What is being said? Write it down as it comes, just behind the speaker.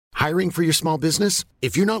Hiring for your small business?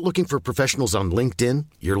 If you're not looking for professionals on LinkedIn,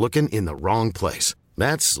 you're looking in the wrong place.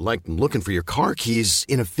 That's like looking for your car keys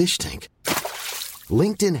in a fish tank.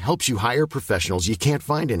 LinkedIn helps you hire professionals you can't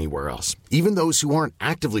find anywhere else, even those who aren't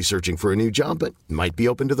actively searching for a new job but might be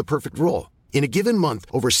open to the perfect role. In a given month,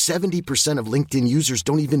 over 70% of LinkedIn users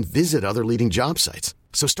don't even visit other leading job sites.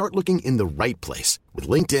 So start looking in the right place. With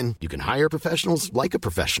LinkedIn, you can hire professionals like a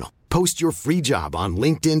professional. Post your free job on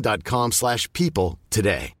linkedin.com/people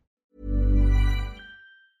today.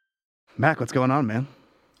 Mac, what's going on, man?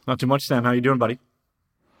 Not too much, Sam. How you doing, buddy?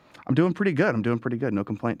 I'm doing pretty good. No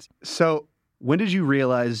complaints. So when did you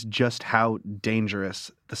realize just how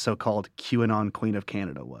dangerous the so-called QAnon Queen of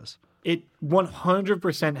Canada was? It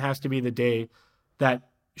 100% has to be the day that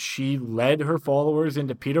she led her followers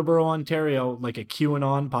into Peterborough, Ontario, like a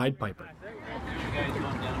QAnon Pied Piper.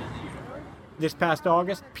 This past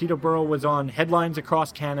August, Peterborough was on headlines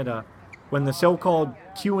across Canada when the so-called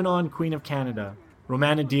QAnon Queen of Canada,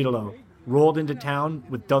 Romana Didelot, rolled into town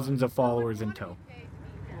with dozens of followers in tow.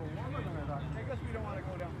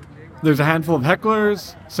 There's a handful of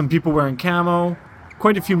hecklers, some people wearing camo,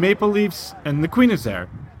 quite a few maple leafs, and the Queen is there.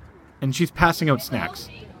 And she's passing out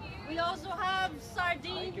snacks. We also have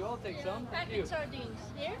sardines. I'll take some. Packet sardines.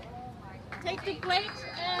 Here. Take the plate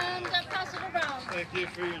and pass it around. Thank you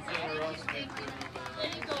for your generosity.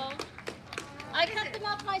 There you go. I cut them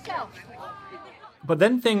up myself. But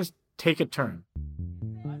then things take a turn.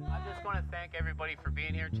 I'm just going to thank everybody for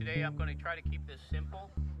being here today. I'm going to try to keep this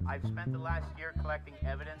simple. I've spent the last year collecting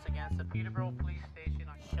evidence against the Peterborough Police Station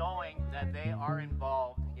showing that they are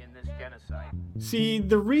involved in this genocide. See,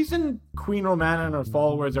 the reason Queen Romana and her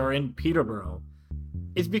followers are in Peterborough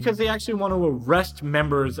is because they actually want to arrest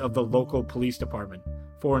members of the local police department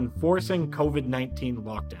for enforcing COVID-19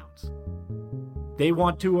 lockdowns. They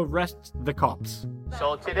want to arrest the cops.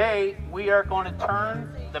 So today, we are going to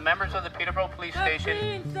turn the members of the Peterborough Police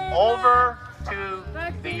Station over to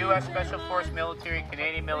the U.S. Special Force Military,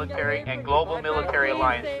 Canadian Military, and Global Military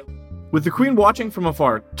Alliance. With the Queen watching from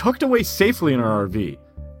afar, tucked away safely in her RV,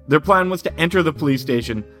 their plan was to enter the police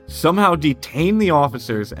station, somehow detain the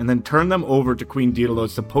officers, and then turn them over to Queen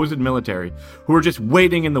Didelot's supposed military, who were just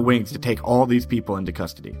waiting in the wings to take all these people into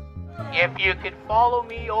custody. If you could follow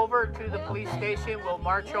me over to the police station, we'll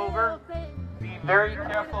march over. Be very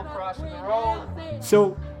careful crossing the road.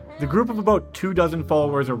 So, the group of about 24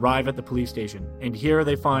 followers arrive at the police station, and here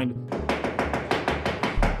they find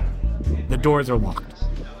the doors are locked.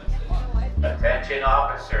 Attention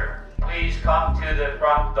officer, please come to the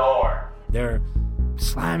front door. They're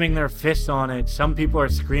slamming their fists on it. Some people are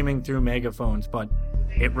screaming through megaphones, but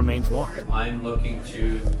it remains locked. I'm looking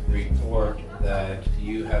to report that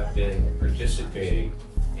you have been participating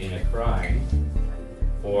in a crime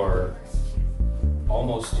for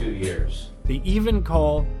almost 2 years. They even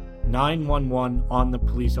call 911 on the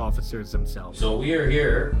police officers themselves. So we are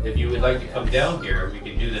here. If you would like to come down here, we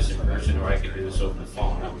can do this in person, or I can do this over the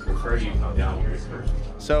phone. I would prefer you come down here in person.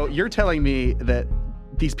 So you're telling me that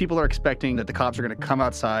these people are expecting that the cops are going to come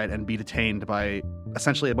outside and be detained by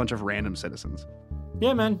essentially a bunch of random citizens?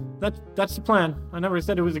 Yeah, man, that's the plan. I never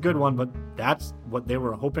said it was a good one, but that's what they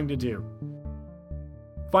were hoping to do.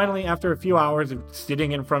 Finally, after a few hours of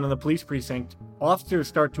sitting in front of the police precinct, officers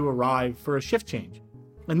start to arrive for a shift change.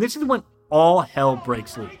 And this is when all hell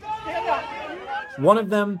breaks loose. One of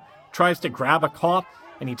them tries to grab a cop,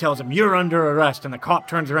 and he tells him, "You're under arrest." And the cop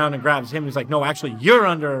turns around and grabs him. He's like, "No, actually, you're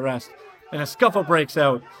under arrest." And a scuffle breaks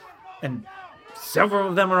out, and several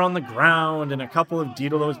of them are on the ground, and a couple of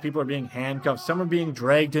Didelot's people are being handcuffed. Some are being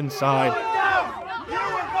dragged inside.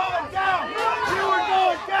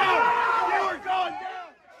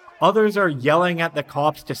 Others are yelling at the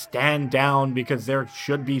cops to stand down because there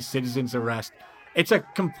should be citizens' arrest. It's a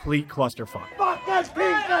complete clusterfuck. Fuck that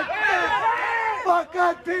piece of shit! Fuck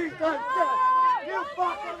that piece of shit! You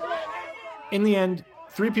fucking... In the end,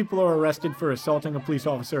 3 people are arrested for assaulting a police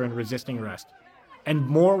officer and resisting arrest. And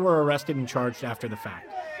more were arrested and charged after the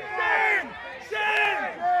fact.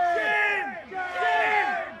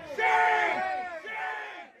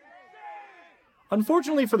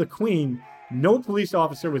 Unfortunately for the Queen, no police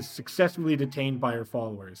officer was successfully detained by her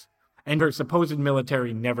followers, and her supposed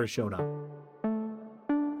military never showed up.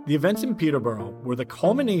 The events in Peterborough were the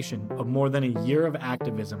culmination of more than a year of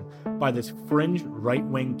activism by this fringe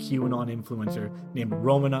right-wing QAnon influencer named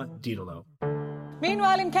Romana Didelot.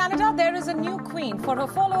 Meanwhile, in Canada, there is a new queen. For her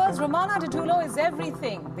followers, Romana Didelot is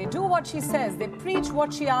everything. They do what she says. They preach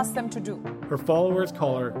what she asks them to do. Her followers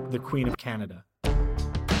call her the Queen of Canada.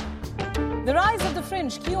 The rise of the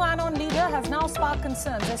fringe QAnon leader has now sparked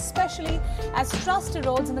concerns, especially as trust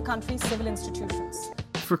erodes in the country's civil institutions.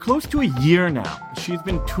 For close to a year now, she's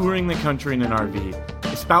been touring the country in an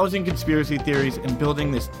RV, espousing conspiracy theories and building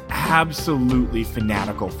this absolutely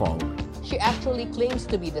fanatical following. She actually claims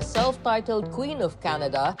to be the self-titled Queen of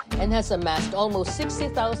Canada and has amassed almost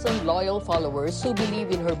 60,000 loyal followers who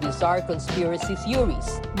believe in her bizarre conspiracy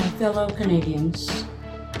theories. My fellow Canadians,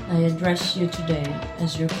 I address you today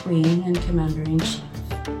as your Queen and Commander-in-Chief.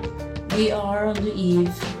 We are on the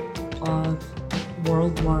eve of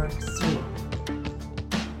World War III.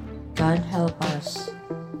 God help us,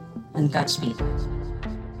 and Godspeed.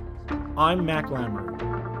 I'm Mac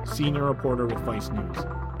Lammer, senior reporter with Vice News.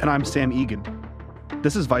 And I'm Sam Egan.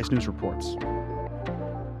 This is Vice News Reports.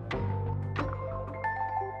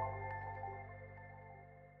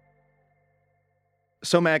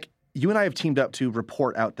 So, Mac, you and I have teamed up to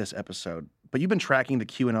report out this episode, but you've been tracking the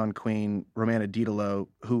QAnon queen, Romana Didulo,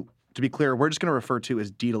 who, to be clear, we're just going to refer to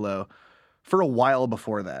as Didulo, for a while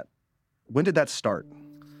before that. When did that start?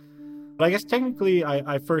 But I guess technically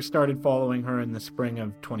I first started following her in the spring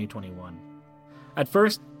of 2021. At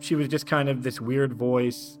first, she was just kind of this weird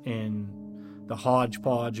voice in the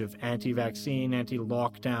hodgepodge of anti-vaccine,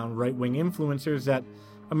 anti-lockdown, right-wing influencers that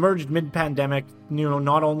emerged mid-pandemic,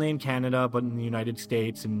 not only in Canada, but in the United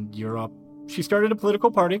States and Europe. She started a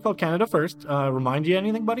political party called Canada First. Remind you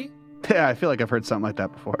anything, buddy? Yeah, I feel like I've heard something like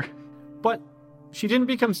that before. But she didn't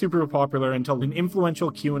become super popular until an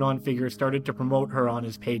influential QAnon figure started to promote her on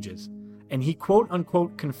his pages. And he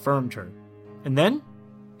quote-unquote confirmed her. And then,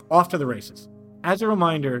 off to the races. As a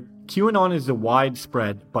reminder, QAnon is the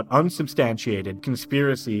widespread but unsubstantiated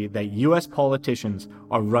conspiracy that U.S. politicians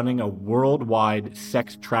are running a worldwide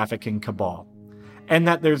sex trafficking cabal, and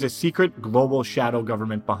that there's a secret global shadow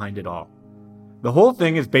government behind it all. The whole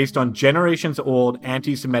thing is based on generations-old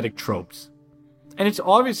anti-Semitic tropes. And it's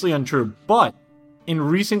obviously untrue, but in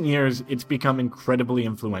recent years, it's become incredibly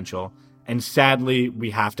influential, and sadly,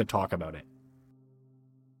 we have to talk about it.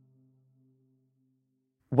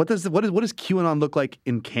 What does QAnon look like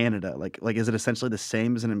in Canada? Like is it essentially the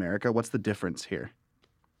same as in America? What's the difference here?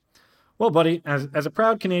 Well, buddy, as a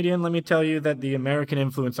proud Canadian, let me tell you that the American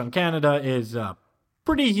influence on Canada is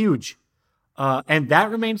pretty huge. And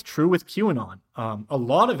that remains true with QAnon. A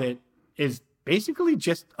lot of it is basically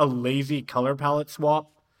just a lazy color palette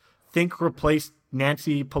swap. Think replace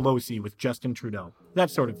Nancy Pelosi with Justin Trudeau.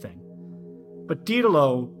 That sort of thing. But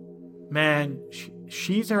Didulo, man,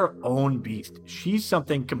 she's her own beast. She's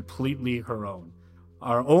something completely her own.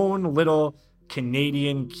 Our own little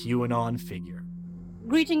Canadian QAnon figure.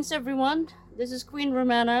 Greetings, everyone. This is Queen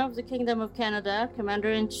Romana of the Kingdom of Canada,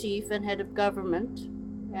 Commander-in-Chief and Head of Government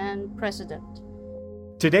and President.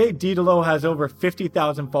 Today, Didulo has over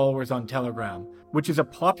 50,000 followers on Telegram, which is a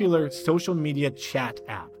popular social media chat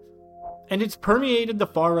app. And it's permeated the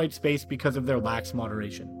far-right space because of their lax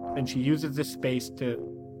moderation. And she uses this space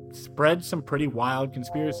to spread some pretty wild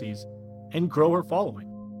conspiracies and grow her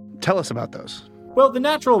following. Tell us about those. Well, the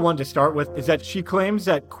natural one to start with is that she claims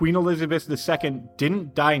that Queen Elizabeth II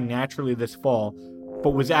didn't die naturally this fall,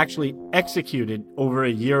 but was actually executed over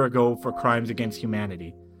a year ago for crimes against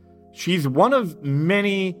humanity. She's one of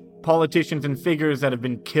many politicians and figures that have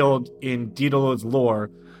been killed in Didulo's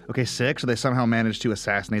lore. Okay, sick. So they somehow managed to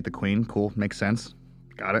assassinate the queen. Cool. Makes sense.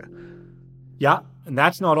 Got it. Yeah, and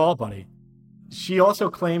that's not all, buddy. She also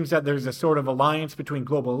claims that there's a sort of alliance between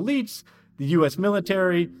global elites, the U.S.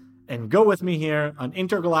 military, and go with me here, an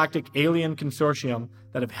intergalactic alien consortium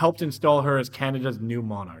that have helped install her as Canada's new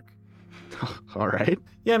monarch. All right.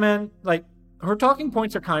 Yeah, man, her talking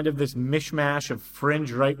points are kind of this mishmash of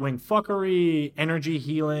fringe right-wing fuckery, energy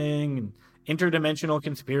healing, and interdimensional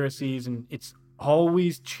conspiracies, and it's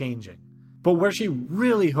always changing. But where she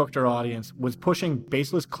really hooked her audience was pushing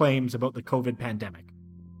baseless claims about the COVID pandemic.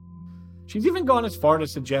 She's even gone as far to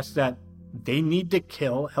suggest that they need to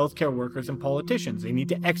kill healthcare workers and politicians. They need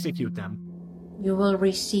to execute them. You will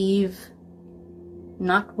receive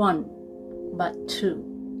not one, but 2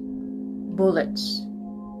 bullets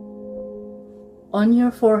on your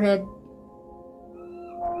forehead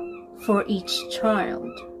for each child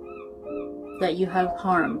that you have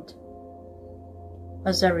harmed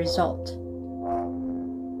as a result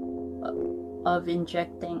of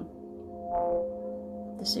injecting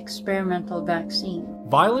this experimental vaccine.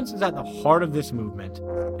 Violence is at the heart of this movement,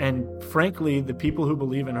 and frankly, the people who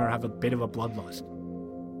believe in her have a bit of a bloodlust.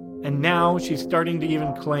 And now she's starting to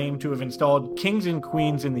even claim to have installed kings and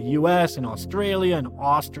queens in the US and Australia and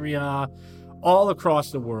Austria, all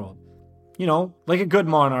across the world. You know, like a good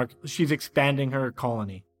monarch, she's expanding her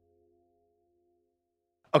colony.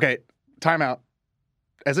 Okay, time out.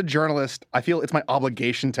 as a journalist, I feel it's my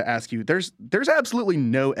obligation to ask you, there's absolutely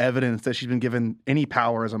no evidence that she's been given any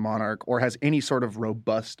power as a monarch or has any sort of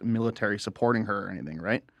robust military supporting her or anything,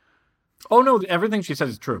 right? Oh, no, everything she says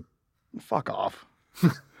is true. Fuck off.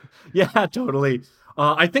 Yeah, totally.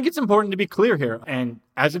 I think it's important to be clear here. And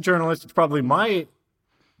as a journalist, it's probably my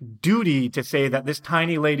duty to say that this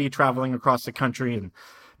tiny lady traveling across the country and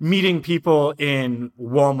meeting people in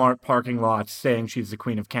Walmart parking lots saying she's the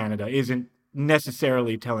Queen of Canada isn't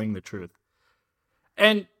necessarily telling the truth.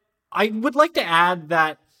 And I would like to add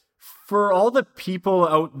that for all the people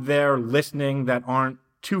out there listening that aren't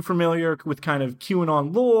too familiar with kind of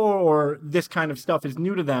QAnon lore or this kind of stuff is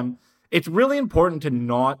new to them, it's really important to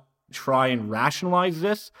not try and rationalize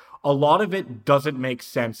this. A lot of it doesn't make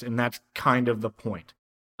sense, and that's kind of the point.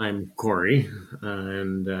 I'm Corey,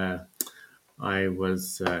 and I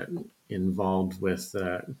was involved with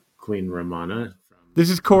Queen Romana. This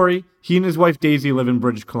is Corey. He and his wife Daisy live in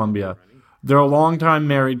British Columbia. They're a long-time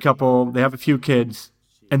married couple. They have a few kids,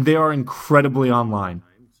 and they are incredibly online.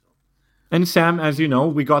 And Sam, as you know,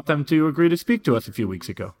 we got them to agree to speak to us a few weeks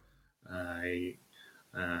ago. I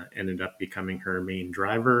ended up becoming her main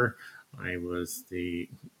driver. I was the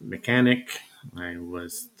mechanic. I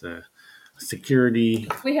was the security.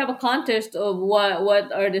 We have a contest of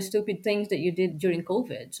what are the stupid things that you did during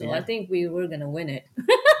COVID. So yeah. I think we were going to win it.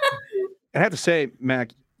 I have to say,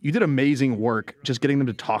 Mac, you did amazing work just getting them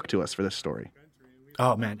to talk to us for this story.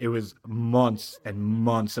 Oh, man, it was months and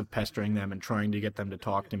months of pestering them and trying to get them to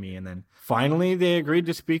talk to me. And then finally they agreed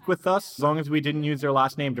to speak with us as long as we didn't use their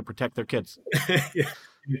last name to protect their kids.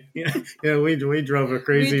 Yeah, we drove a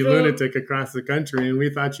crazy lunatic across the country and we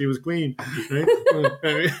thought she was queen.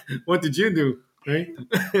 Right? What did you do? Right?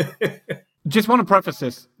 Just want to preface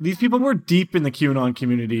this. These people were deep in the QAnon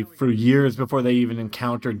community for years before they even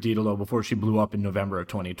encountered Didelot before she blew up in November of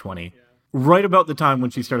 2020. Right about the time when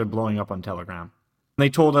she started blowing up on Telegram. They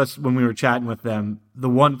told us when we were chatting with them, the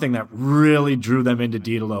one thing that really drew them into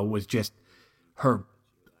Didelot was just her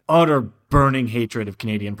utter burning hatred of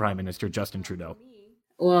Canadian Prime Minister Justin Trudeau.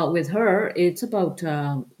 Well, with her, it's about,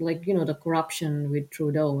 the corruption with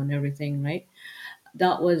Trudeau and everything, right?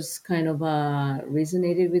 That was kind of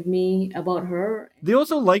resonated with me about her. They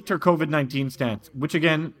also liked her COVID-19 stance, which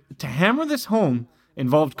again, to hammer this home,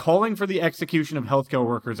 involved calling for the execution of healthcare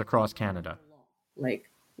workers across Canada. Like,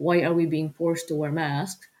 why are we being forced to wear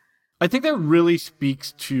masks? I think that really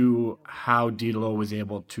speaks to how Didelot was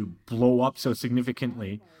able to blow up so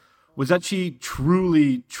significantly, was that she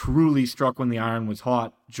truly, truly struck when the iron was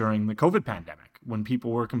hot during the COVID pandemic, when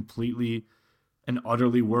people were completely and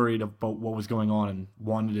utterly worried about what was going on and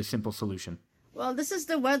wanted a simple solution. Well, this is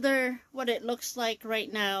the weather, what it looks like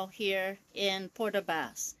right now here in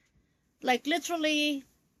Port-au-Basque. Like literally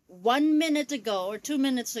 1 minute ago or 2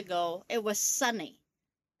 minutes ago, it was sunny.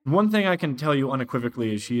 One thing I can tell you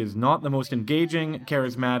unequivocally is she is not the most engaging,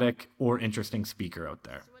 charismatic, or interesting speaker out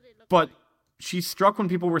there. But she struck when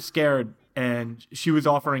people were scared, and she was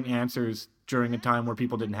offering answers during a time where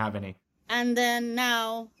people didn't have any. And then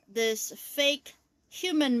now, this fake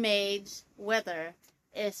human-made weather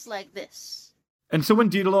is like this. And so when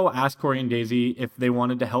Didelot asked Corey and Daisy if they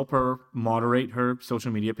wanted to help her moderate her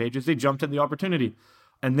social media pages, they jumped at the opportunity.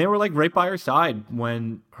 And they were like right by her side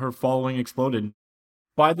when her following exploded.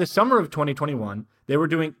 By the summer of 2021, they were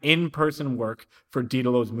doing in-person work for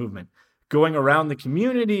Didelot's movement, going around the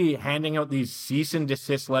community, handing out these cease and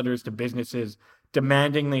desist letters to businesses,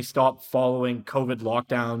 demanding they stop following COVID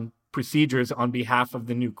lockdown procedures on behalf of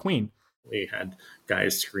the new queen. We had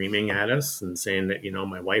guys screaming at us and saying that,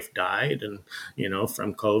 my wife died and,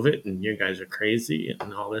 from COVID and you guys are crazy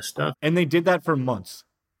and all this stuff. And they did that for months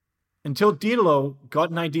until Didelot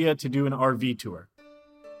got an idea to do an RV tour.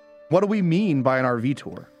 What do we mean by an RV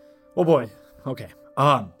tour? Oh boy. Okay.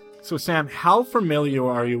 So Sam, how familiar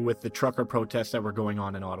are you with the trucker protests that were going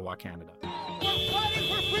on in Ottawa, Canada? We're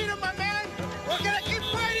fighting for freedom, my man. We're going to keep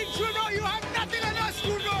fighting, Trudeau. You have nothing on us,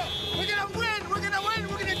 Trudeau. We're going to win. We're going to win.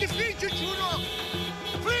 We're going to defeat you, Trudeau.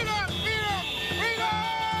 Freedom, freedom, freedom!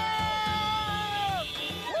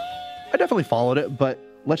 I definitely followed it, but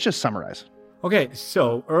let's just summarize. Okay,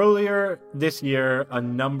 so earlier this year, a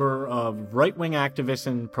number of right-wing activists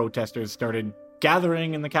and protesters started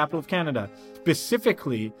gathering in the capital of Canada.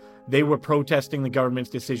 Specifically, they were protesting the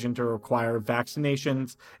government's decision to require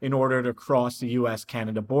vaccinations in order to cross the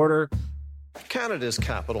U.S.-Canada border. Canada's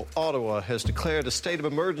capital, Ottawa, has declared a state of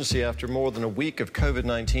emergency after more than a week of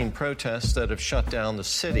COVID-19 protests that have shut down the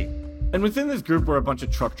city. And within this group were a bunch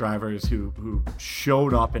of truck drivers who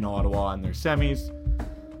showed up in Ottawa in their semis.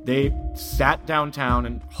 They sat downtown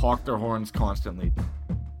and honked their horns constantly.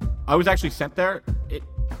 I was actually sent there.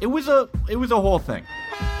 It was a whole thing.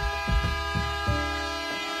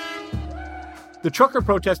 The trucker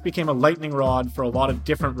protest became a lightning rod for a lot of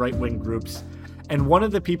different right-wing groups, and one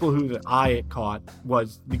of the people whose eye it caught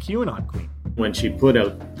was the QAnon Queen. When she put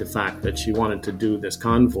out the fact that she wanted to do this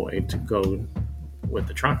convoy to go with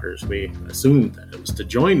the truckers, we assumed that it was to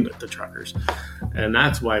join the truckers, and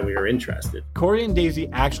that's why we were interested. Corey and Daisy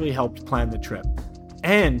actually helped plan the trip,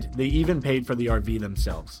 and they even paid for the RV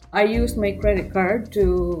themselves. I used my credit card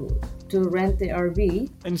to rent the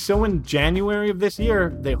RV. And so in January of this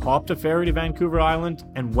year, they hopped a ferry to Vancouver Island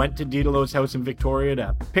and went to Didelo's house in Victoria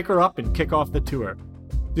to pick her up and kick off the tour.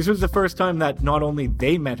 This was the first time that not only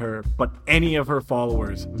they met her, but any of her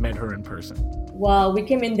followers met her in person. Well, we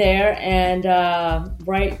came in there, and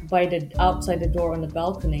right by outside the door on the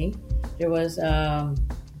balcony, there was a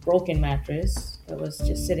broken mattress that was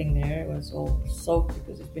just sitting there. It was all soaked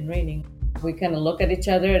because it's been raining. We kind of looked at each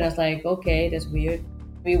other, and I was like, okay, that's weird.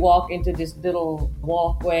 We walk into this little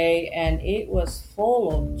walkway, and it was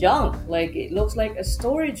full of junk. Like, it looks like a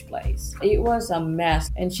storage place. It was a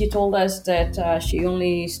mess. And she told us that she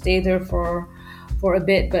only stayed there for a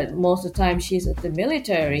bit, but most of the time she's at the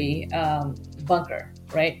military bunker,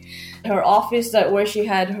 right? Her office, where she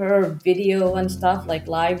had her video and stuff, like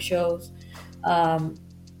live shows,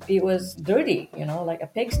 it was dirty, like a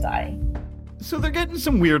pigsty. So they're getting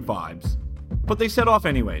some weird vibes, but they set off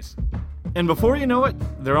anyways. And before you know it,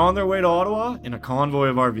 they're on their way to Ottawa in a convoy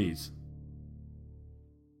of RVs.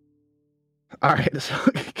 All right, so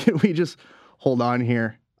can we just hold on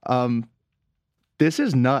here? This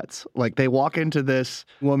is nuts. Like, they walk into this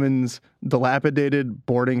woman's dilapidated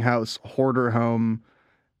boarding house hoarder home.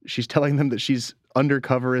 She's telling them that she's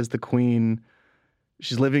undercover as the queen.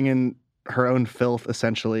 She's living in her own filth,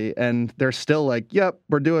 essentially. And they're still like, yep,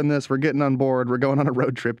 we're doing this. We're getting on board. We're going on a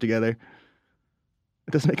road trip together.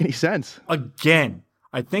 It doesn't make any sense. Again,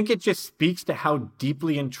 I think it just speaks to how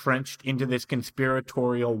deeply entrenched into this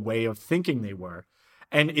conspiratorial way of thinking they were.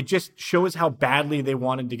 And it just shows how badly they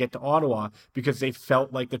wanted to get to Ottawa because they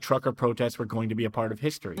felt like the trucker protests were going to be a part of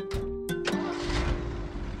history.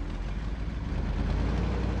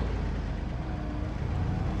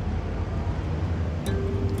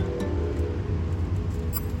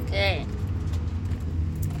 Okay.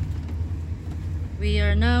 We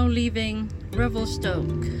are now leaving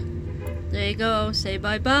Revelstoke. There you go. Say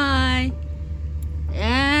bye-bye.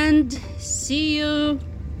 And see you,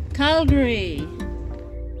 Calgary.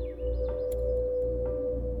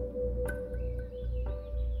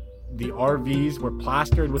 The RVs were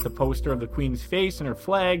plastered with a poster of the Queen's face and her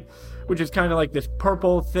flag, which is kind of like this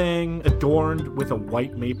purple thing adorned with a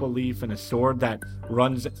white maple leaf and a sword that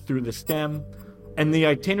runs through the stem. And the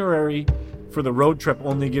itinerary for the road trip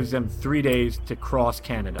only gives them 3 days to cross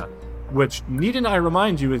Canada, which, need I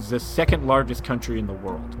remind you, is the second largest country in the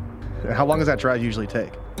world. How long does that drive usually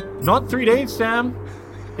take? Not 3 days, Sam.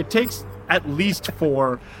 It takes at least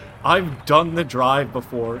 4. I've done the drive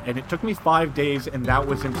before, and it took me 5 days, and that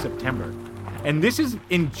was in September. And this is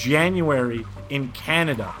in January in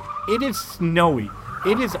Canada. It is snowy.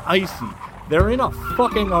 It is icy. They're in a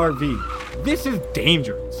fucking RV. This is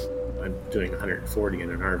dangerous. I'm doing 140 in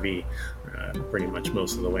an RV pretty much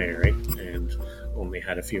most of the way, right? And only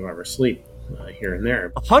had a few hours sleep here and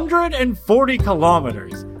there. 140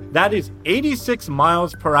 kilometers. That is 86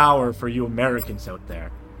 miles per hour for you Americans out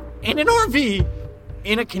there. In an RV,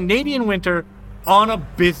 in a Canadian winter, on a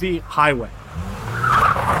busy highway.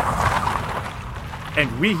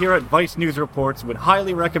 And we here at Vice News Reports would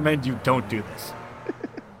highly recommend you don't do this.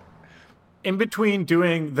 In between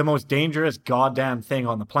doing the most dangerous goddamn thing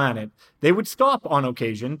on the planet, they would stop on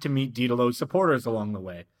occasion to meet Didelo's supporters along the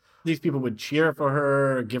way. These people would cheer for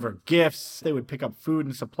her, give her gifts, they would pick up food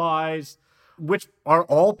and supplies, which are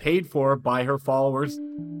all paid for by her followers.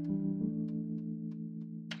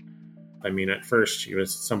 I mean, at first she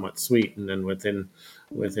was somewhat sweet, and then within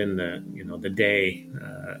the day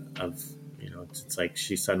of it's like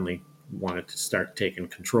she suddenly wanted to start taking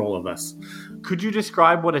control of us. Could you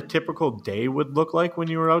describe what a typical day would look like when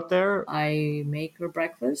you were out there? I make her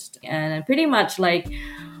breakfast, and I pretty much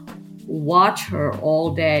watch her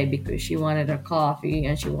all day because she wanted her coffee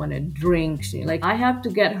and she wanted drinks. I have to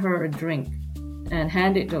get her a drink and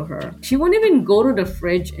hand it to her. She won't even go to the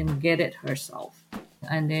fridge and get it herself.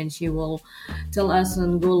 And then she will tell us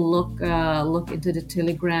and go look into the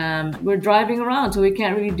telegram. We're driving around, so we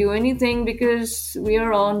can't really do anything because we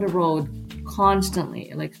are on the road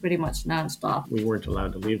constantly, pretty much nonstop. We weren't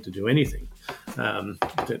allowed to leave to do anything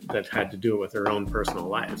that had to do with our own personal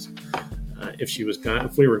lives. If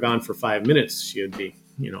we were gone for 5 minutes, she would be,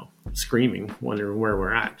 screaming, wondering where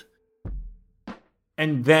we're at.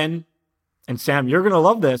 And then, and Sam, you're gonna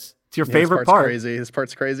love this. It's your favorite part. Crazy. This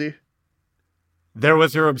part's crazy. There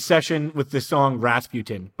was her obsession with the song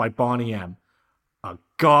Rasputin by Boney M. A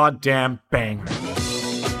goddamn banger.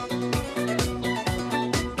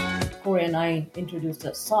 Corey and I introduced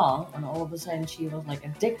that song, and all of a sudden she was like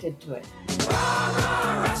addicted to it.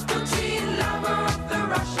 Rasputin, lover of the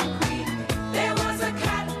Russian queen. There was a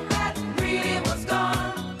cat that really was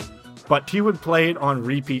gone. But he would play it on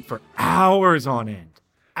repeat for hours on end.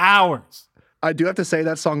 Hours. I do have to say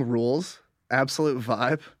that song rules. Absolute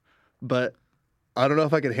vibe. But I don't know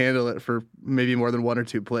if I could handle it for maybe more than 1 or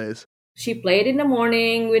 2 plays. She played in the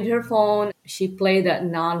morning with her phone. She played that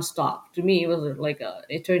nonstop. To me, it was like an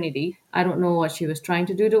eternity. I don't know what she was trying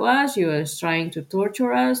to do to us. She was trying to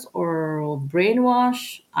torture us or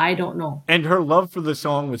brainwash. I don't know. And her love for the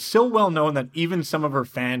song was so well known that even some of her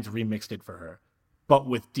fans remixed it for her, but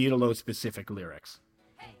with Diderot specific lyrics.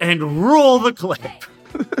 And roll the clip.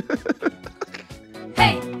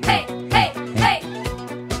 Hey, hey, hey, hey.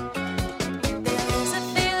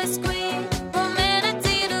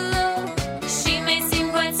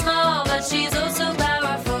 She's also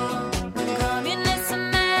powerful. Communists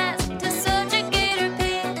amassed to subjugate her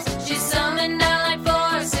pigs. She summoned allied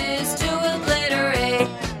forces to obliterate.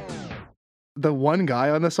 The one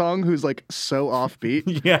guy on the song who's like so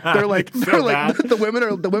offbeat. Yeah, they're like bad. the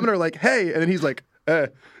women are like, hey, and then he's like, hey.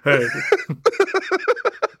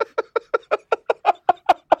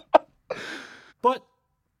 But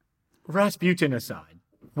Rasputin aside,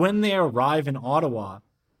 when they arrive in Ottawa,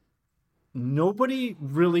 nobody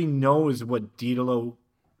really knows what Diderot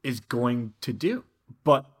is going to do.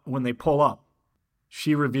 But when they pull up,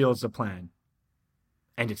 she reveals the plan.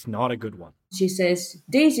 And it's not a good one. She says,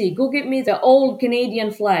 Daisy, go get me the old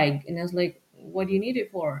Canadian flag. And I was like, what do you need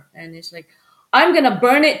it for? And it's like, I'm going to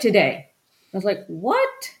burn it today. I was like,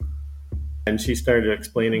 what? And she started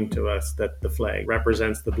explaining to us that the flag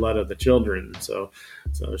represents the blood of the children. So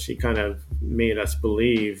she kind of made us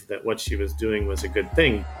believe that what she was doing was a good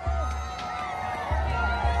thing.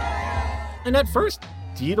 And at first,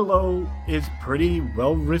 Diderot is pretty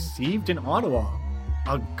well received in Ottawa.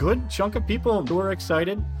 A good chunk of people who are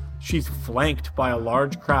excited. She's flanked by a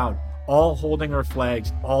large crowd, all holding her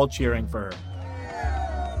flags, all cheering for her.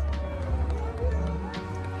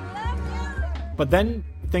 But then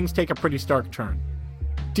things take a pretty stark turn.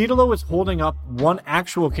 Diderot is holding up one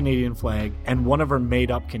actual Canadian flag and one of her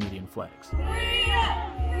made-up Canadian flags.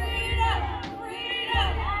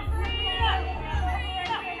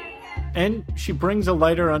 And she brings a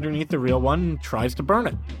lighter underneath the real one and tries to burn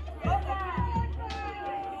it.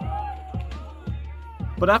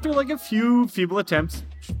 But after like a few feeble attempts,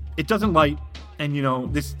 it doesn't light. And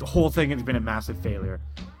this whole thing has been a massive failure.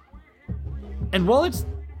 And while it's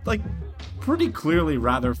like pretty clearly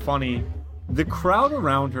rather funny, the crowd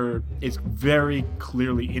around her is very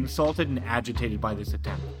clearly insulted and agitated by this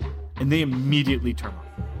attempt. And they immediately turn on.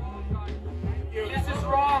 This is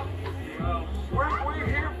wrong. We're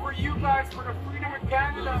here for you guys, for the freedom of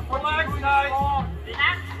Canada. Relax, guys.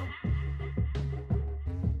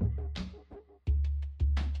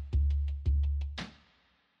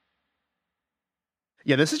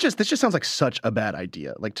 Yeah, this just sounds like such a bad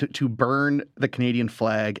idea. Like to burn the Canadian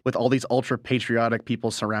flag with all these ultra patriotic people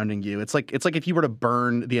surrounding you. It's like if you were to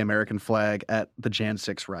burn the American flag at the Jan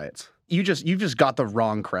 6 riots. You've just got the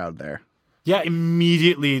wrong crowd there. Yeah,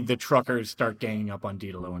 immediately the truckers start ganging up on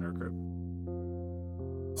Diderot and her group.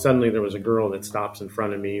 Suddenly there was a girl that stops in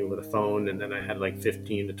front of me with a phone, and then I had like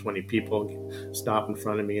 15 to 20 people stop in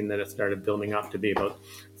front of me, and then it started building up to be about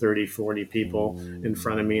 30, 40 people in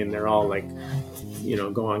front of me, and they're all like,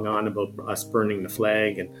 going on about us burning the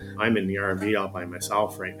flag, and I'm in the RV all by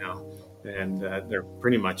myself right now. And they're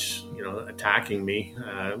pretty much, attacking me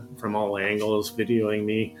from all angles, videoing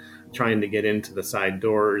me, trying to get into the side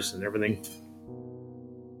doors and everything.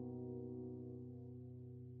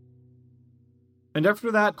 And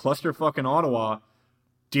after that clusterfuck in Ottawa,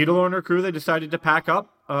 Diderot and her crew, they decided to pack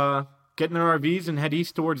up, get in their RVs, and head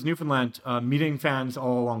east towards Newfoundland, meeting fans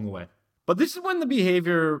all along the way. But this is when the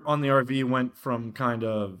behavior on the RV went from kind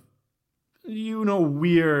of,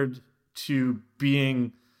 weird to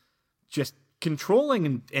being just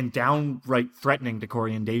controlling and downright threatening to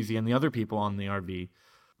Corey and Daisy and the other people on the RV.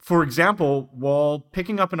 For example, while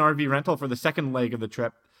picking up an RV rental for the second leg of the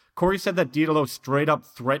trip, Corey said that Diderot straight up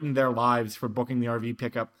threatened their lives for booking the RV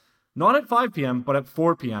pickup, not at 5 p.m., but at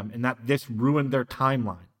 4 p.m., and that this ruined their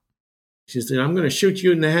timeline. She said, I'm going to shoot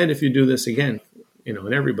you in the head if you do this again.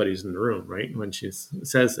 And everybody's in the room, right, when she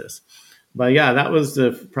says this. But yeah, that was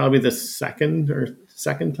probably the second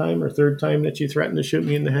time or third time that she threatened to shoot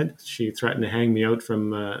me in the head. She threatened to hang me out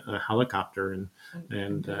from a helicopter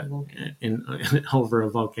and over a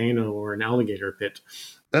volcano or an alligator pit.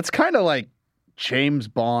 That's kind of like James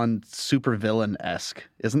Bond supervillain-esque,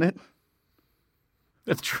 isn't it?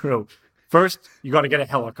 That's true. First, you got to get a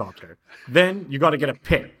helicopter. Then you got to get a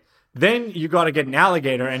pit. Then you got to get an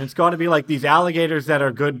alligator, and it's got to be like these alligators that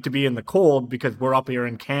are good to be in the cold because we're up here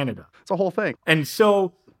in Canada. It's a whole thing. And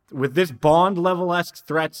so with this Bond level-esque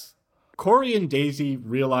threats, Corey and Daisy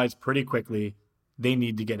realized pretty quickly they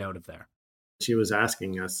need to get out of there. She was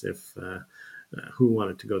asking us if who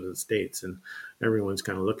wanted to go to the States, and everyone's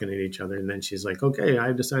kind of looking at each other. And then she's like, okay,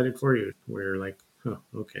 I decided for you. We're like, oh,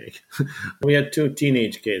 okay. We had 2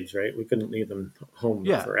 teenage kids, right? We couldn't leave them home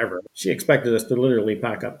forever. She expected us to literally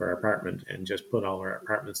pack up our apartment and just put all our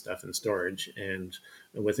apartment stuff in storage and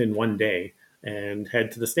within one day and head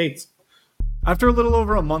to the States. After a little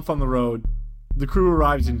over a month on the road, the crew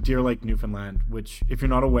arrives in Deer Lake, Newfoundland, which, if you're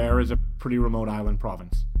not aware, is a pretty remote island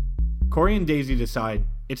province. Corey and Daisy decide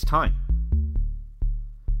it's time.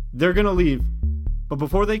 They're going to leave, but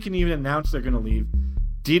before they can even announce they're going to leave,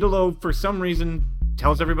 Didelot, for some reason,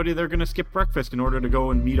 tells everybody they're going to skip breakfast in order to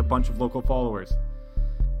go and meet a bunch of local followers.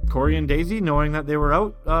 Corey and Daisy, knowing that they were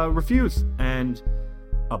out, refuse, and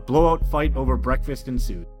a blowout fight over breakfast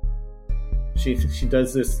ensued. She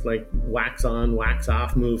does this like wax on, wax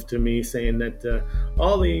off move to me, saying that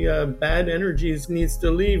all the bad energies needs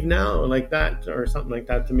to leave now, like that, or something like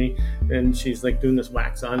that to me. And she's like doing this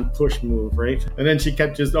wax on push move, right? And then she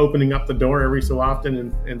kept just opening up the door every so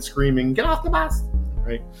often and screaming, "Get off the bus!"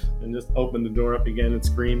 Right? And just open the door up again and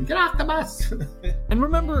scream, "Get off the bus!" And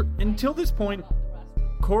remember, until this point,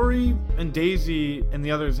 Corey and Daisy and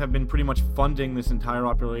the others have been pretty much funding this entire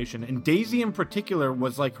operation, and Daisy in particular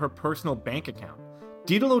was like her personal bank account.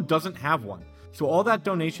 Didelot doesn't have one, so all that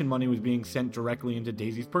donation money was being sent directly into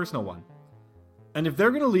Daisy's personal one. And if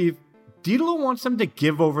they're going to leave, Didelot wants them to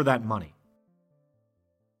give over that money.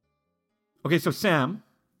 Okay, so Sam.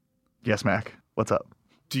 Yes, Mac. What's up?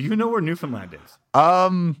 Do you know where Newfoundland is?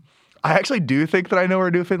 I actually do think that I know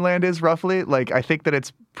where Newfoundland is roughly. Like, I think that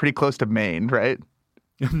it's pretty close to Maine, right?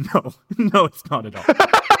 No, it's not at all.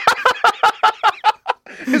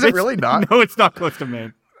 Is it really not? No, it's not close to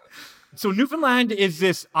Maine. So Newfoundland is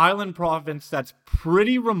this island province that's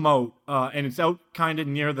pretty remote, and it's out kind of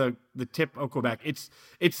near the tip of Quebec. It's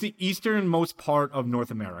the easternmost part of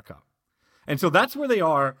North America. And so that's where they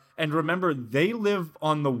are. And remember, they live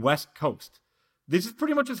on the west coast. This is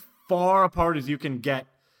pretty much as far apart as you can get,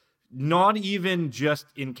 not even just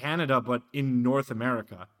in Canada, but in North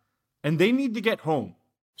America. And they need to get home.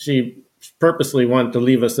 She purposely wanted to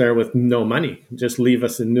leave us there with no money, just leave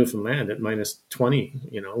us in Newfoundland at minus 20,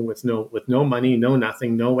 with no money, no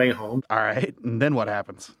nothing, no way home. All right. And then what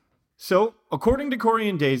happens? So, according to Corey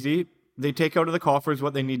and Daisy, they take out of the coffers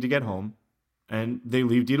what they need to get home, and they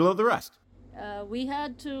leave Didelot the rest. We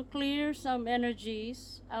had to clear some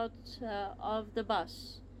energies out of the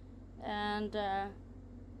bus, and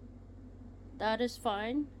that is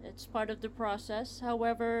fine. It's part of the process.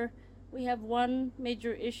 However, we have one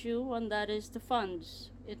major issue, and that is the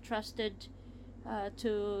funds entrusted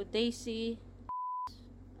to Daisy.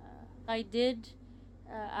 I did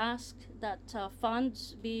ask that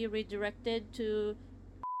funds be redirected to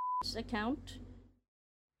account.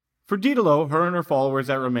 For Didelot, her and her followers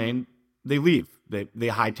that remain, they leave. They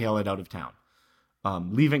hightail it out of town,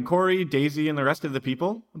 leaving Corey, Daisy, and the rest of the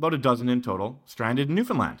people, about a dozen in total, stranded in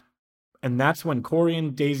Newfoundland. And that's when Corey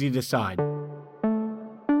and Daisy decide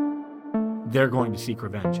they're going to seek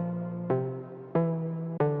revenge.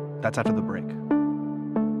 That's after the break.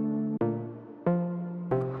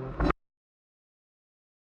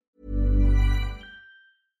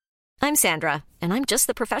 I'm Sandra, and I'm just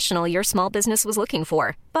the professional your small business was looking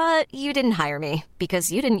for. But you didn't hire me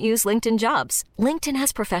because you didn't use LinkedIn Jobs. LinkedIn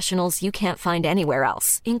has professionals you can't find anywhere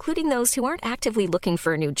else, including those who aren't actively looking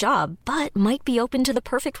for a new job, but might be open to the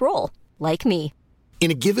perfect role, like me. In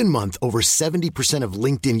a given month, over 70% of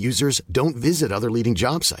LinkedIn users don't visit other leading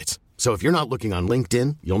job sites. So if you're not looking on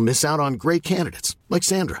LinkedIn, you'll miss out on great candidates like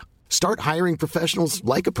Sandra. Start hiring professionals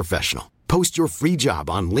like a professional. Post your free job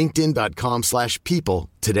on linkedin.com/people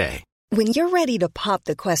today. When you're ready to pop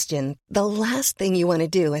the question, the last thing you want to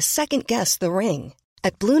do is second-guess the ring.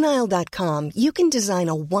 At BlueNile.com, you can design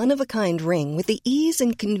a one-of-a-kind ring with the ease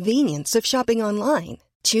and convenience of shopping online.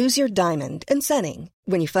 Choose your diamond and setting.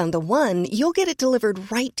 When you find the one, you'll get it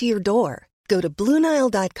delivered right to your door. Go to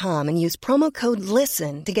BlueNile.com and use promo code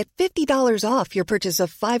LISTEN to get $50 off your purchase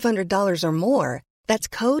of $500 or more. That's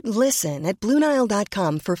code LISTEN at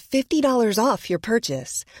BlueNile.com for $50 off your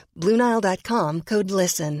purchase. BlueNile.com, code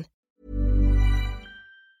LISTEN.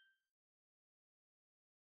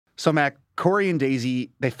 So, Mac, Corey and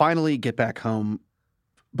Daisy, they finally get back home.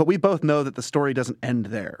 But we both know that the story doesn't end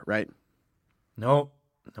there, right? No.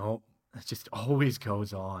 It just always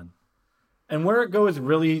goes on. And where it goes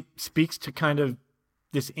really speaks to kind of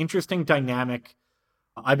this interesting dynamic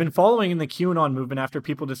I've been following in the QAnon movement after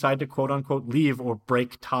people decide to quote-unquote leave or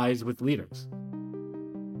break ties with leaders.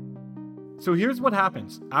 So here's what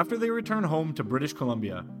happens. After they return home to British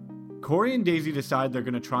Columbia, Corey and Daisy decide they're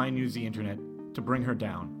going to try and use the internet to bring her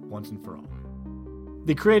down once and for all.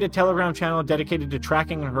 They create a Telegram channel dedicated to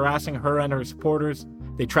tracking and harassing her and her supporters.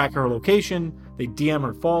 They track her location, they DM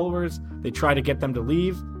her followers, they try to get them to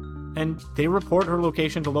leave, and they report her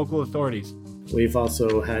location to local authorities. We've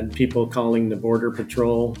also had people calling the Border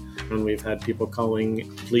Patrol, and we've had people calling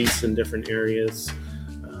police in different areas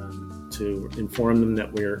to inform them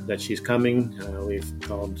that she's coming. We've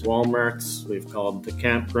called Walmarts, we've called the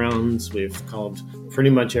campgrounds, we've called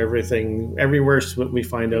pretty much everything. Everywhere we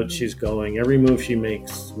find out she's going, every move she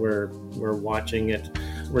makes, we're watching it.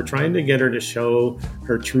 We're trying to get her to show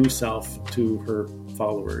her true self to her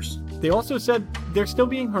followers. They also said they're still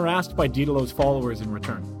being harassed by Didelo's followers in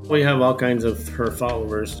return. We have all kinds of her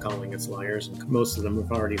followers calling us liars. Most of them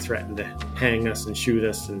have already threatened to hang us and shoot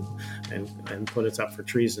us and put us up for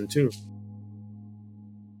treason too.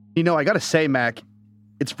 You know, I got to say, Mac,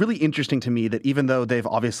 it's really interesting to me that even though they've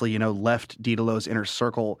obviously, left Didelo's inner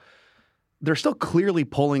circle, they're still clearly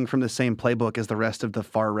pulling from the same playbook as the rest of the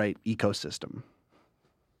far-right ecosystem.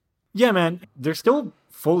 Yeah, man, they're still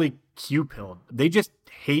fully Q-pilled. They just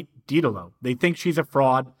hate Didelo. They think she's a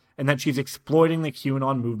fraud and that she's exploiting the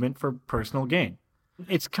QAnon movement for personal gain.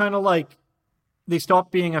 It's kind of like they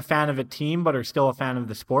stopped being a fan of a team but are still a fan of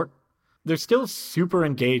the sport. They're still super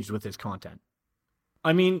engaged with this content.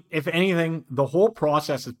 I mean, if anything, the whole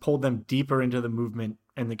process has pulled them deeper into the movement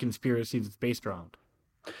and the conspiracies it's based around.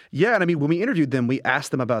 Yeah, and I mean, when we interviewed them, we asked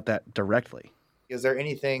them about that directly. Is there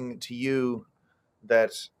anything to you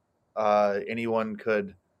that anyone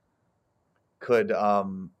could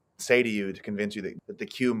say to you to convince you that the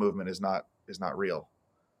Q movement is not real?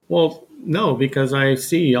 Well, no, because I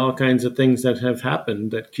see all kinds of things that have happened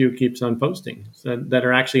that Q keeps on posting that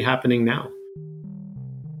are actually happening now.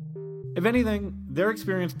 If anything, their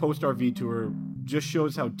experience post-RV tour just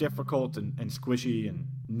shows how difficult and squishy and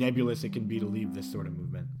nebulous it can be to leave this sort of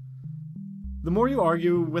movement. The more you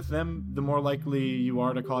argue with them, the more likely you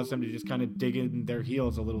are to cause them to just kind of dig in their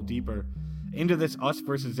heels a little deeper into this us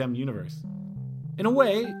versus them universe. In a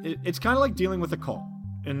way, it's kind of like dealing with a cult,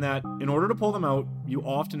 in that in order to pull them out, you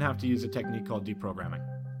often have to use a technique called deprogramming.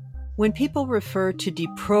 When people refer to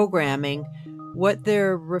deprogramming, what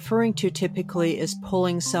they're referring to typically is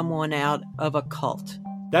pulling someone out of a cult.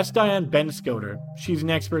 That's Diane Benscoter. She's an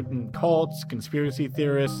expert in cults, conspiracy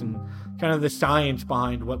theorists, and kind of the science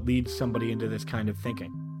behind what leads somebody into this kind of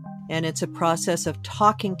thinking. And it's a process of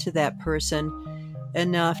talking to that person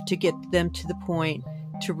enough to get them to the point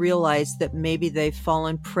to realize that maybe they've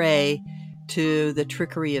fallen prey to the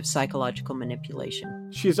trickery of psychological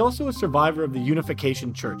manipulation. She is also a survivor of the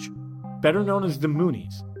Unification Church, better known as the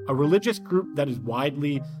Moonies, a religious group that is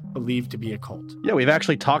widely believed to be a cult. Yeah, we've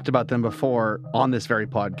actually talked about them before on this very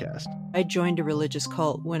podcast. I joined a religious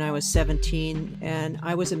cult when I was 17, and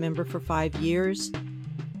I was a member for 5 years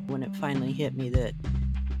when it finally hit me that,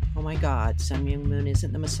 oh my God, Sun Myung Moon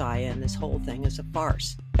isn't the Messiah and this whole thing is a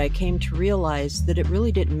farce. I came to realize that it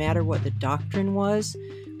really didn't matter what the doctrine was.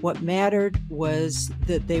 What mattered was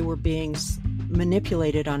that they were being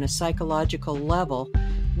manipulated on a psychological level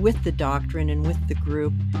with the doctrine and with the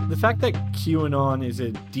group. The fact that QAnon is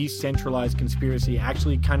a decentralized conspiracy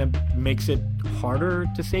actually kind of makes it harder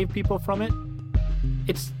to save people from it.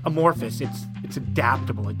 It's amorphous, it's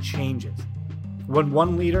adaptable, it changes. When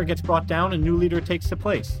one leader gets brought down, a new leader takes the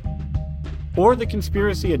place. Or the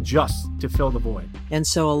conspiracy adjusts to fill the void. And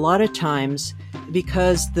so a lot of times,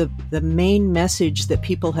 because the main message that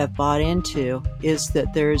people have bought into is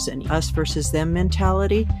that there's an us versus them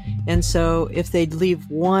mentality. And so if they leave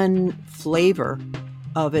one flavor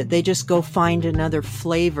of it, they just go find another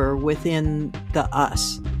flavor within the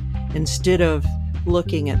us, instead of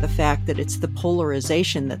looking at the fact that it's the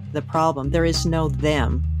polarization that's the problem. There is no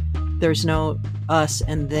them. There's no us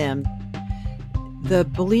and them. The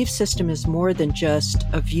belief system is more than just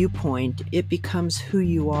a viewpoint. It becomes who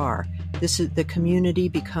you are. The community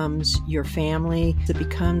becomes your family. It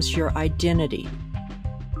becomes your identity.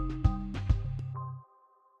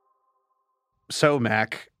 So,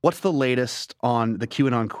 Mac, what's the latest on the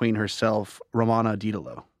QAnon queen herself, Romana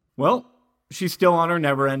Didelo? Well, she's still on her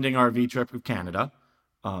never-ending RV trip with Canada.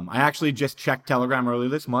 I actually just checked Telegram earlier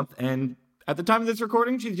this month, and at the time of this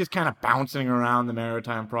recording, she's just kind of bouncing around the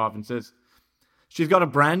maritime provinces. She's got a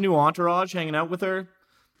brand new entourage hanging out with her.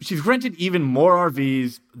 She's rented even more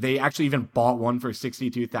RVs. They actually even bought one for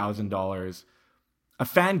 $62,000. A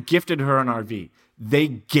fan gifted her an RV. They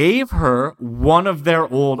gave her one of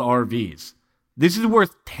their old RVs. This is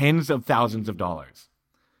worth tens of thousands of dollars.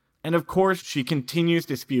 And of course, she continues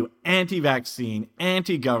to spew anti-vaccine,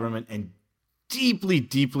 anti-government, and deeply,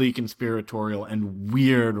 deeply conspiratorial and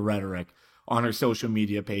weird rhetoric on her social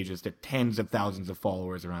media pages to tens of thousands of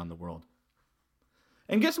followers around the world.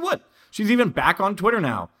 And guess what? She's even back on Twitter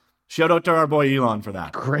now. Shout out to our boy Elon for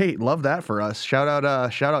that. Great, love that for us. Shout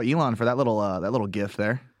out Elon for that little gift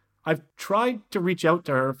there. I've tried to reach out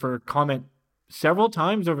to her for comment several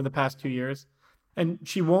times over the past 2 years, and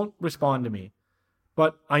she won't respond to me.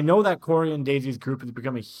 But I know that Corey and Daisy's group has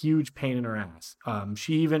become a huge pain in her ass.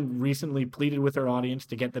 She even recently pleaded with her audience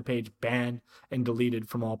to get the page banned and deleted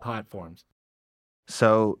from all platforms.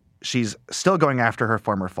 So she's still going after her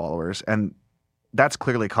former followers, and that's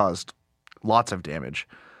clearly caused lots of damage.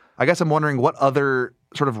 I guess I'm wondering what other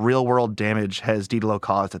sort of real-world damage has Didalo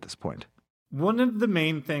caused at this point? One of the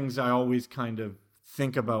main things I always kind of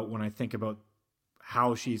think about when I think about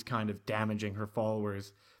how she's kind of damaging her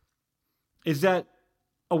followers is that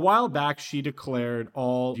a while back, she declared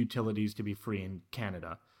all utilities to be free in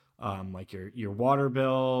Canada, like your water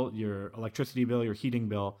bill, your electricity bill, your heating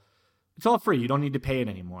bill. It's all free. You don't need to pay it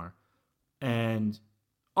anymore. And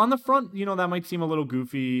on the front, that might seem a little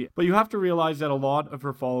goofy, but you have to realize that a lot of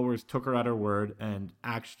her followers took her at her word and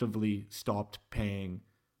actively stopped paying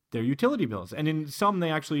their utility bills. And in some, they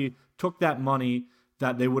actually took that money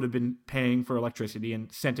that they would have been paying for electricity and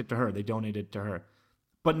sent it to her. They donated it to her.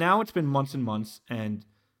 But now it's been months and months, and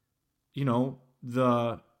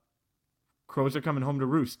the crows are coming home to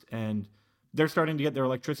roost, and they're starting to get their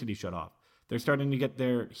electricity shut off. They're starting to get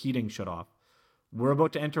their heating shut off. We're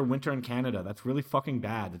about to enter winter in Canada. That's really fucking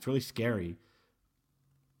bad. It's really scary.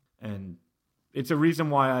 And it's a reason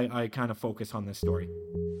why I kind of focus on this story.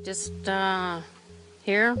 Just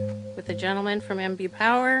here with a gentleman from MB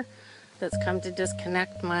Power that's come to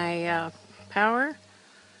disconnect my power.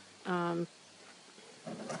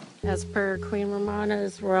 As per Queen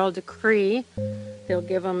Romana's royal decree, they'll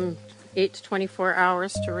give them 8 to 24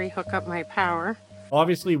 hours to rehook up my power.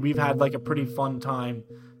 Obviously, we've had like a pretty fun time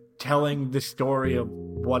telling the story of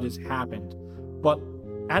what has happened. But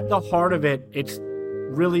at the heart of it, it's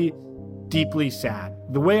really deeply sad.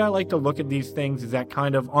 The way I like to look at these things is that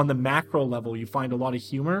kind of on the macro level, you find a lot of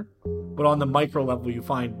humor, but on the micro level, you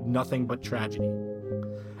find nothing but tragedy.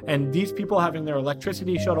 And these people having their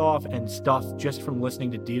electricity shut off and stuff just from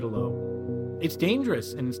listening to Didalo, it's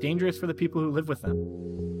dangerous, and it's dangerous for the people who live with them.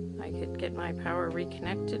 I could get my power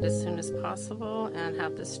reconnected as soon as possible and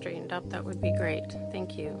have this straightened up. That would be great.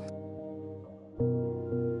 Thank you.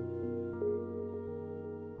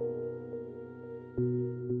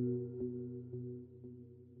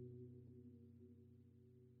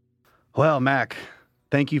 Well, Mac,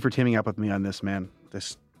 thank you for teaming up with me on this, man.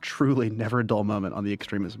 This truly never a dull moment on the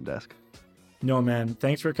extremism desk. No, man.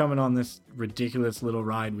 Thanks for coming on this ridiculous little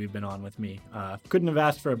ride we've been on with me. Couldn't have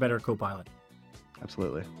asked for a better co-pilot.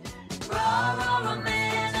 Absolutely.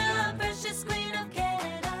 Romana, precious queen of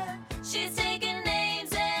Canada. She's taking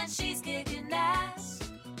names and she's kicking ass.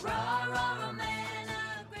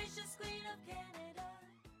 Romana, gracious queen of Canada.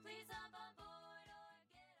 Please hop on board or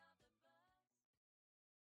get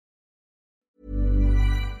off.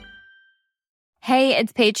 Hey,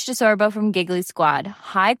 it's Paige DeSorbo from Giggly Squad.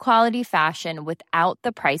 High quality fashion without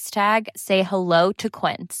the price tag. Say hello to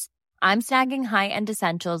Quince. I'm snagging high-end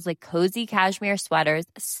essentials like cozy cashmere sweaters,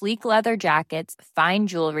 sleek leather jackets, fine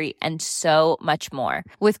jewelry, and so much more.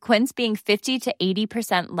 With Quince being 50 to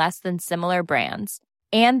 80% less than similar brands.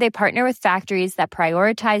 And they partner with factories that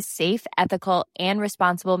prioritize safe, ethical, and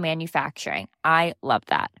responsible manufacturing. I love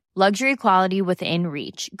that. Luxury quality within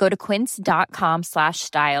reach. Go to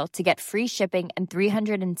quince.com/style to get free shipping and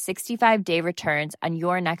 365-day returns on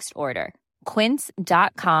your next order.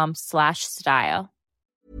 Quince.com/style.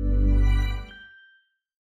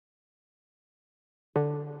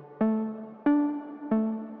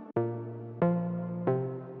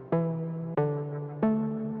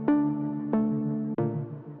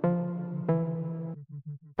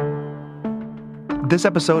 This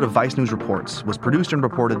episode of Vice News Reports was produced and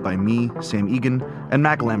reported by me, Sam Egan, and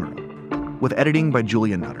Mac Lamoureux, with editing by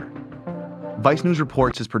Julia Nutter. Vice News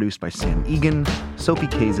Reports is produced by Sam Egan, Sophie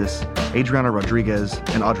Kazis, Adriana Rodriguez,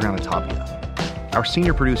 and Adriana Tapia. Our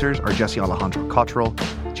senior producers are Jesse Alejandro Cottrell,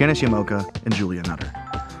 Janice Yamoka, and Julia Nutter.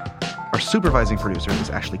 Our supervising producer is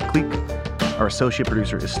Ashley Kleek. Our associate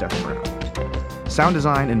producer is Steph Brown. Sound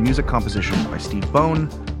design and music composition by Steve Bone,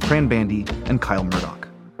 Fran Bandy, and Kyle Murdoch.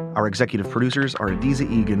 Our executive producers are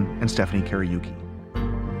Adiza Egan and Stephanie Kariuki.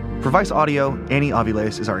 For Vice Audio, Annie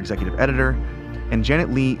Aviles is our executive editor, and Janet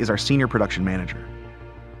Lee is our senior production manager.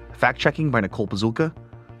 Fact-checking by Nicole Pazulka.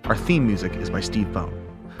 Our theme music is by Steve Bone.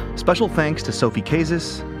 Special thanks to Sophie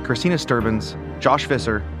Kazis, Christina Sturbins, Josh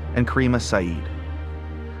Visser, and Karima Saeed.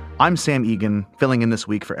 I'm Sam Egan, filling in this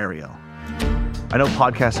week for Ariel. I know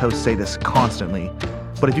podcast hosts say this constantly,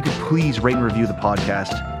 but if you could please rate and review the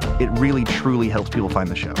podcast, it really, truly helps people find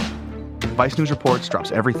the show. Vice News Reports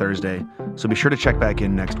drops every Thursday, so be sure to check back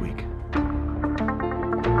in next week.